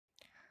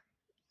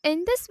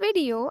In this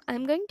video,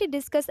 I'm going to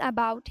discuss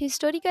about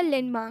historical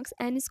landmarks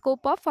and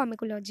scope of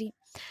pharmacology.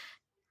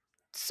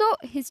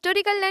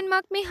 Historical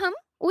landmark में हम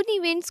उन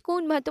events को,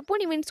 उन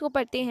महत्वपूर्ण इवेंट्स को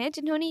पढ़ते हैं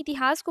जिन्होंने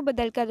इतिहास को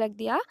बदल कर रख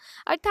दिया,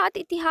 अर्थात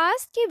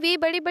इतिहास के वे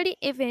बड़े बड़े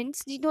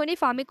इवेंट्स जिन्होंने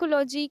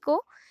फार्माकोलॉजी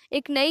को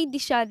एक नई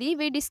दिशा दी,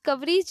 वे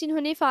डिस्कवरीज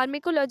जिन्होंने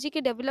फार्माकोलॉजी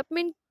के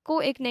डेवलपमेंट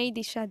को एक नई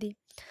दिशा दी.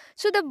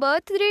 So the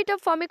birth rate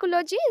of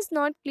pharmacology is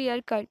not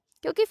clear cut,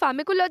 क्योंकि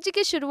फार्माकोलॉजी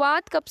की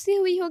शुरुआत कब से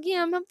हुई होगी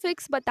हम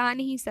फिक्स बता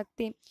नहीं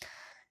सकते.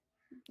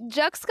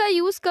 ड्रग्स का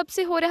यूज़ कब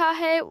से हो रहा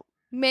है,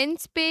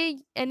 मेंस पे,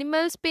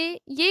 एनिमल्स पे,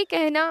 ये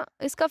कहना,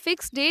 इसका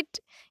फिक्स डेट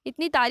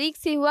इतनी तारीख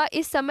से हुआ,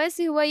 इस समय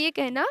से हुआ, ये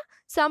कहना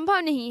संभव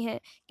नहीं है,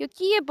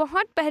 क्योंकि ये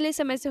बहुत पहले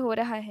समय से हो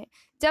रहा है.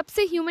 जब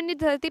से ह्यूमन ने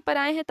धरती पर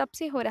आए हैं तब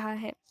से हो रहा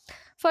है.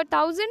 For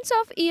thousands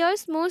of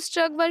years most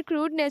drug were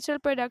crude natural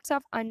products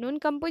of unknown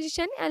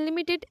composition and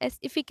limited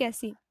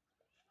efficacy.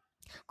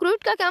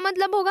 Crude का क्या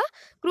मतलब होगा?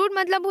 क्रूड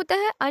मतलब होता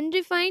है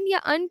अनरिफाइंड या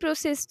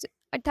अनप्रोसेस्ड,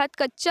 अर्थात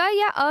कच्चा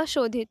या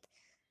अशोधित.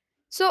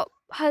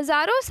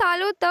 हज़ारों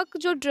सालों तक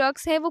जो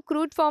ड्रग्स है वो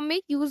क्रूड फॉर्म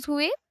में यूज़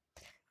हुए,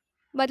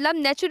 मतलब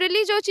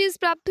नेचुरली जो चीज़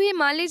प्राप्त हुई.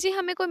 मान लीजिए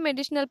हमें कोई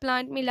मेडिसिनल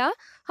प्लांट मिला,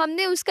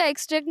 हमने उसका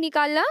एक्सट्रैक्ट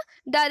निकाला,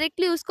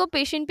 डायरेक्टली उसको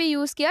पेशेंट पे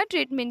यूज़ किया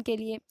ट्रीटमेंट के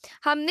लिए.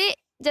 हमने,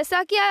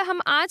 जैसा कि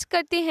हम आज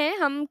करते हैं,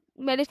 हम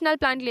मेडिसिनल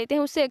प्लांट लेते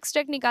हैं, उससे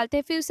एक्सट्रैक्ट निकालते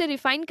हैं, फिर उसे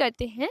रिफाइन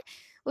करते हैं,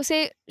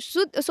 उसे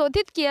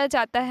शोधित किया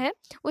जाता है,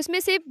 उसमें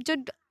से जो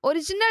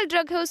ओरिजिनल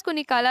ड्रग है उसको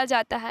निकाला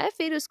जाता है,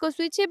 फिर उसको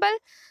स्विचेबल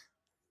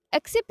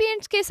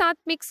एक्सिपिएंट्स के साथ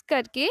मिक्स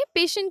करके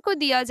पेशेंट को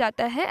दिया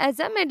जाता है एज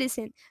अ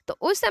मेडिसिन. तो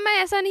उस समय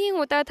ऐसा नहीं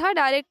होता था,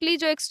 डायरेक्टली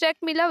जो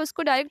एक्सट्रैक्ट मिला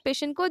उसको डायरेक्ट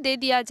पेशेंट को दे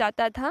दिया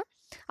जाता था.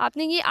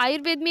 आपने ये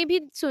आयुर्वेद में भी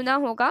सुना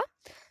होगा.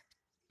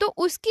 तो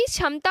उसकी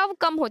क्षमता वो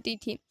कम होती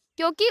थी,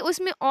 क्योंकि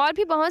उसमें और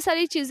भी बहुत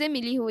सारी चीज़ें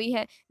मिली हुई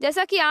है.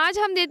 जैसा कि आज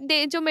हम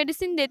जो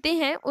मेडिसिन देते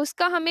हैं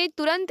उसका हमें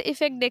तुरंत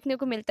इफेक्ट देखने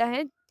को मिलता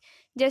है,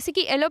 जैसे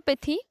कि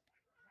एलोपैथी,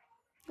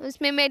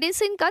 उसमें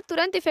मेडिसिन का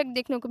तुरंत इफेक्ट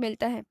देखने को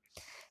मिलता है.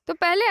 तो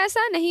पहले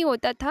ऐसा नहीं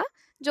होता था.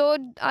 जो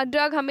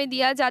ड्रग हमें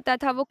दिया जाता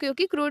था वो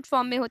क्योंकि क्रूड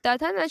फॉर्म में होता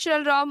था,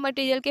 नेचुरल रॉ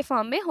मटेरियल के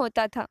फॉर्म में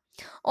होता था.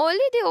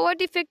 Only the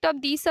overt effect of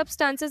these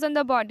substances on the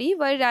body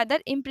were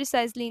rather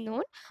इम्प्रिसाइजली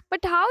known,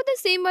 but how the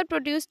same were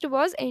produced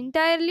was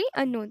entirely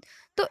unknown.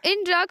 तो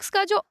इन ड्रग्स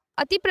का जो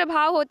अति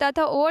प्रभाव होता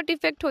था, ओवर्ट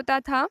इफेक्ट होता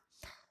था,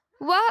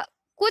 वह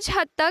कुछ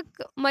हद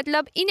तक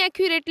मतलब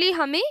इनएक्यूरेटली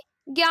हमें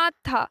ज्ञात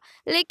था,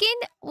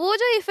 लेकिन वो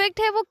जो इफेक्ट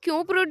है वो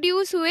क्यों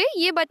प्रोड्यूस हुए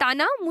ये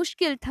बताना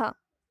मुश्किल था,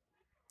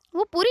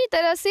 वो पूरी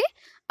तरह से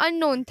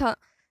अननोन था.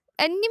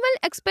 Animal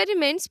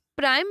experiments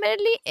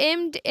primarily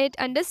aimed at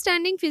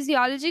understanding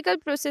physiological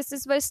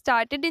processes were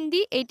started in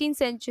the 18th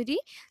century,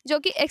 जो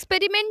कि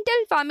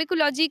experimental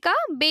pharmacology का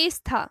बेस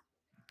था,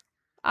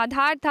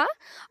 आधार था.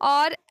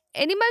 और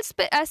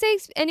ऐसे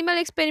एनिमल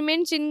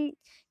एक्सपेरिमेंट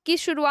जिनकी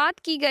शुरुआत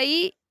की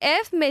गई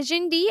एफ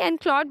मेजेंडी एंड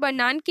क्लॉड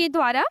बर्नान के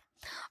द्वारा,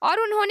 और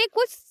उन्होंने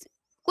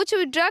कुछ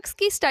ड्रग्स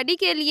की स्टडी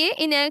के लिए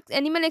इन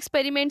एनिमल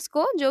एक्सपेरिमेंट्स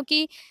को, जो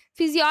कि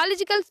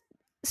फिजियोलॉजिकल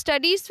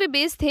स्टडीज़ पे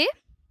बेस थे,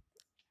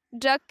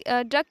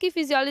 ड्रग की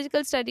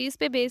फिजियोलॉजिकल स्टडीज़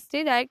पे बेस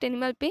थे, डायरेक्ट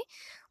एनिमल पे,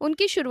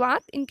 उनकी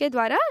शुरुआत इनके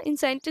द्वारा,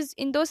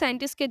 इन दो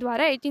साइंटिस्ट के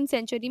द्वारा 18th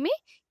सेंचुरी में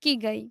की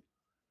गई.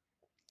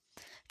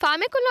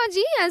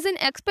 Pharmacology as an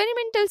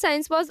experimental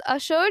science was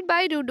ushered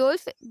bye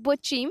Rudolf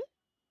बोचीम,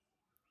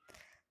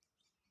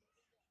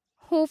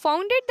 who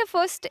founded the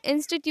first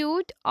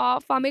institute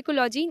of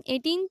pharmacology in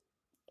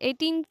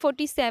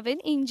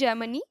 1847 in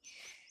Germany.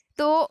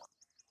 तो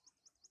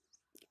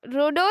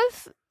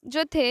रोडोल्फ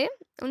जो थे,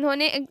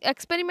 उन्होंने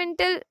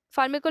एक्सपेरिमेंटल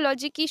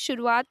फार्माकोलॉजी की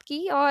शुरुआत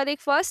की और एक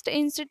फर्स्ट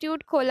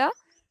इंस्टीट्यूट खोला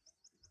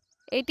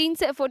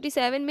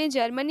 1847 में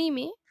जर्मनी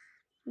में,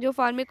 जो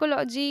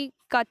फार्माकोलॉजी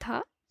का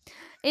था.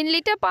 इन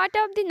letter part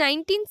of the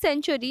 19th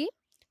century,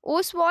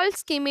 Oswald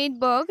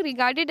Schimmelberg,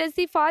 regarded as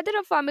the father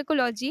of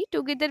pharmacology,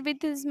 together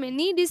with his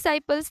many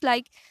disciples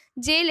like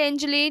J.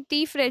 Langley, T.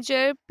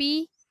 Fraser, P.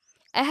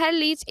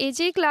 Ehrlich,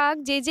 A.J.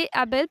 Clark, J.J.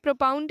 Abel,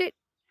 propounded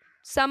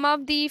some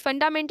of the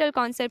fundamental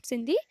concepts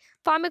in the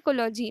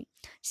pharmacology.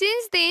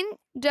 Since then,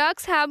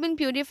 drugs have been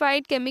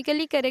purified,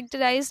 chemically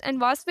characterized, and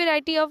vast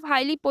variety of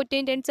highly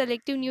potent and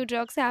selective new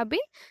drugs have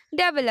been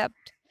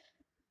developed.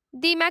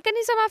 The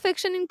mechanism of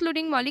action,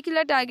 including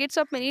molecular targets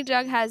of many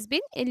drugs, has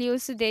been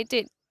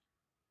elucidated.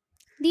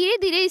 धीरे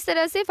धीरे इस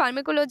तरह से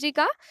pharmacology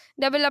का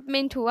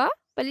development हुआ.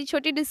 पहले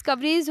छोटी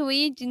discoveries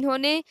हुई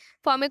जिन्होंने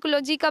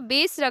फार्माकोलॉजी का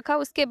बेस रखा,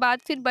 उसके बाद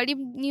फिर बड़ी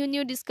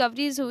न्यू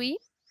डिस्कवरीज हुई,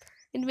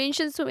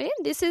 इन्वेंशंस हुए.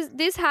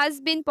 This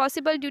has been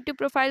possible due to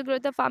profile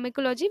growth of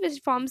pharmacology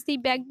which forms the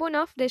backbone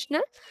of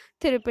rational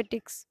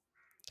therapeutics.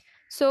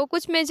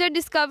 कुछ मेजर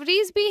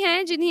डिस्कवरीज भी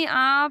हैं जिन्हें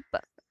आप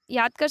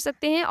याद कर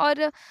सकते हैं,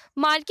 और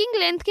मार्किंग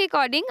लेंथ के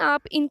अकॉर्डिंग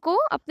आप इनको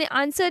अपने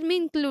आंसर में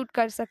इंक्लूड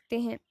कर सकते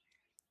हैं.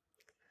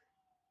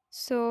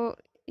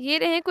 ये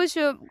रहे कुछ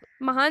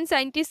महान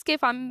साइंटिस्ट के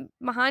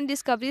महान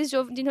डिस्कवरीज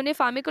जिन्होंने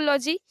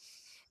फार्माकोलॉजी,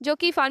 जो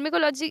कि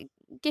फार्माकोलॉजी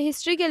के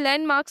हिस्ट्री के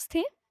लैंडमार्क्स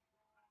थे,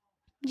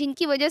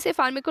 जिनकी वजह से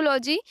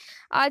फार्माकोलॉजी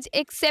आज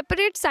एक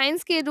सेपरेट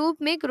साइंस के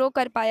रूप में ग्रो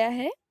कर पाया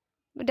है,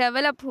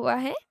 डेवलप हुआ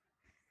है.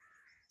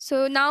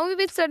 So now we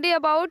will study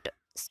about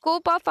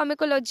scope of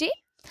pharmacology.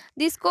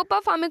 The scope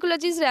of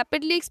pharmacology is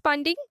rapidly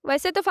expanding.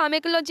 वैसे तो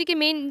pharmacology के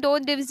main दो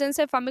divisions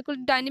है,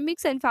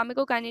 pharmacodynamics and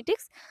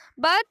pharmacokinetics,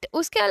 but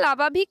उसके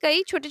अलावा भी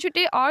कई छोटे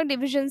छोटे और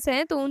divisions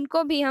हैं, तो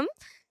उनको भी हम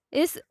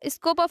इस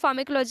scope of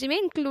pharmacology में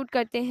include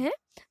करते हैं.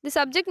 The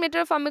subject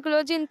matter of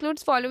pharmacology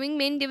includes following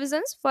main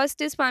divisions.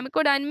 First is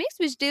pharmacodynamics,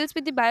 which deals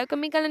with the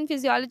biochemical and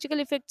physiological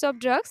effects of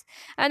drugs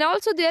and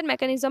also their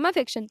mechanism of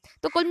action.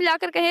 तो कुल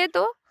मिलाकर कहें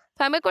तो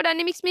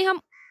pharmacodynamics में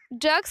हम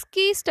ड्रग्स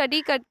की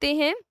स्टडी करते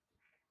हैं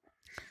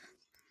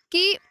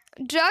कि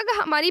ड्रग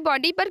हमारी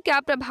बॉडी पर क्या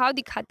प्रभाव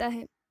दिखाता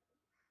है.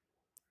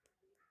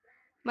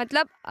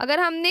 मतलब अगर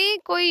हमने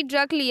कोई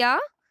ड्रग लिया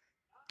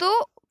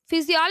तो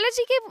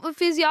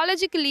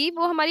फिजियोलॉजिकली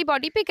वो हमारी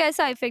बॉडी पे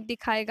कैसा इफेक्ट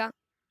दिखाएगा.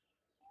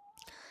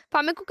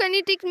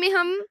 फार्माकोकाइनेटिक्स में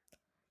हम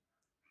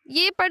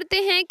ये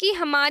पढ़ते हैं कि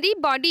हमारी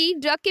बॉडी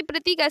ड्रग के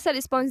प्रति कैसा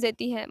रिस्पॉन्स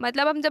देती है.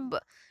 मतलब हम जब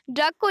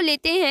ड्रग को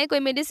लेते हैं, कोई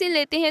मेडिसिन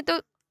लेते हैं,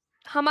 तो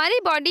हमारी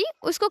बॉडी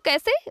उसको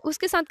कैसे,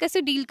 उसके साथ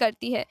कैसे डील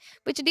करती है.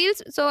 Which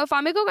deals, so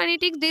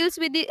pharmacokinetics deals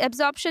with the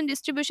absorption,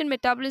 distribution,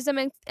 metabolism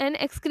and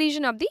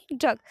एक्सक्रीजन of the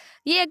drug.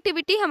 ये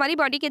एक्टिविटी हमारी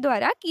बॉडी के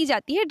द्वारा की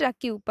जाती है ड्रग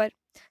के ऊपर.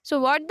 So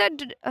what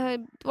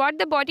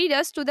the body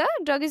does to the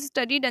drug is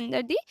studied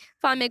under the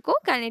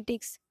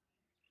pharmacokinetics.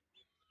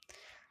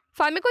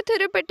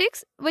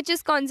 Pharmacotherapeutics, which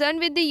is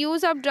concerned with the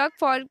use of drug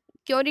for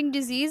curing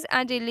disease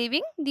and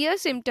relieving their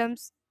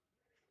symptoms.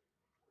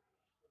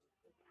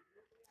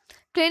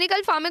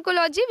 Clinical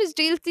pharmacology, which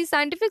deals the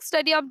scientific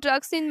study of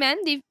drugs in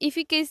man, the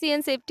efficacy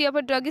and safety of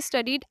a drug is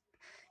studied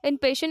in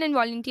patient and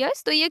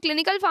volunteers. तो ये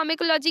clinical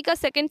pharmacology का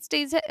second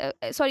stage है,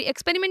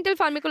 experimental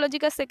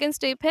pharmacology का second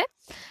step है.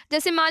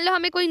 जैसे मान लो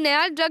हमें कोई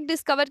नया drug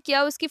discover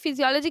किया, उसकी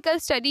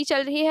physiological study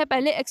चल रही है,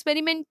 पहले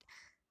experiment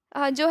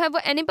जो है वो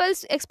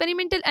एनिमल्स,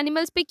 एक्सपेरिमेंटल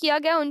एनिमल्स पे किया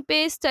गया, उन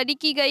पे स्टडी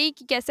की गई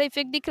कि कैसा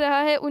इफेक्ट दिख रहा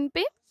है उन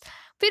पे.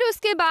 फिर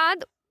उसके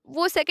बाद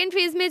वो सेकेंड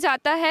फेज में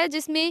जाता है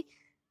जिसमें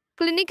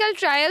क्लिनिकल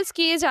ट्रायल्स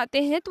किए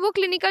जाते हैं. तो वो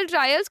क्लिनिकल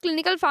ट्रायल्स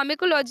क्लिनिकल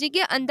फार्माकोलॉजी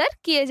के अंदर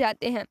किए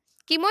जाते हैं.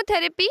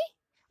 Chemotherapy,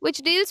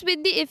 which deals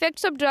with the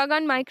effects of drug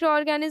on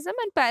microorganism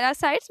and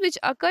parasites which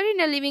occur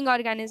in a living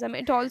organism.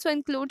 It also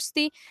includes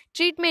the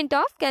treatment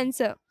of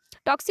cancer.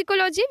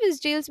 Toxicology, which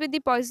deals with the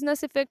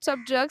poisonous effects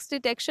of drugs,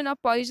 detection of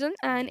poison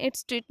and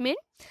its treatment.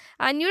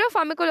 And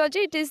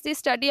neuropharmacology, it is the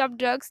study of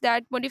drugs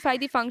that modify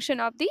the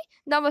function of the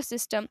nervous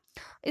system.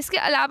 इसके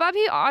अलावा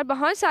भी और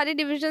बहुत सारे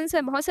divisions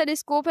हैं, बहुत सारे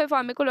scope है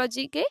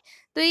फार्माकोलॉजी के.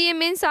 तो ये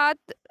मेन सात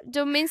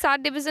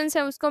डिविजन्स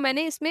हैं उसको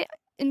मैंने इसमें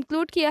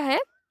इंक्लूड किया है.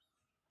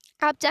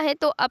 आप चाहे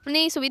तो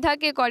अपनी सुविधा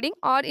के अकॉर्डिंग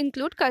और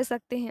इंक्लूड कर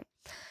सकते हैं.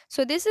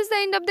 So this is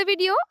the end of the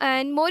video.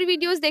 And more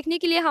videos देखने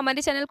के लिए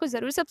हमारे चैनल को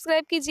ज़रूर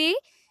सब्सक्राइब कीजिए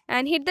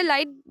and hit the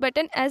like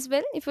button as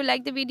well if you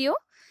like the video.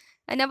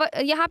 And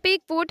यहाँ पे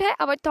एक quote है,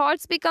 our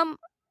thoughts become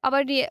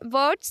our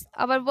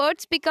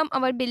words become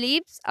our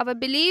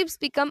beliefs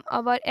become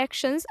our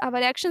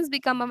actions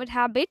become our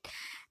habit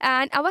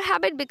and our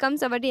habit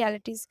becomes our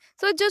realities.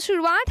 So जो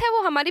शुरुआत है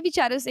वो हमारे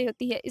विचारों से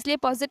होती है, इसलिए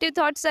पॉजिटिव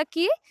थॉट्स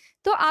रखिए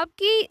तो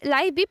आपकी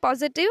लाइफ भी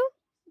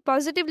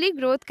पॉजिटिवली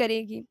ग्रोथ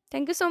करेगी.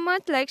 Thank you so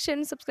much. Like, share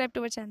and subscribe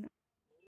to our channel.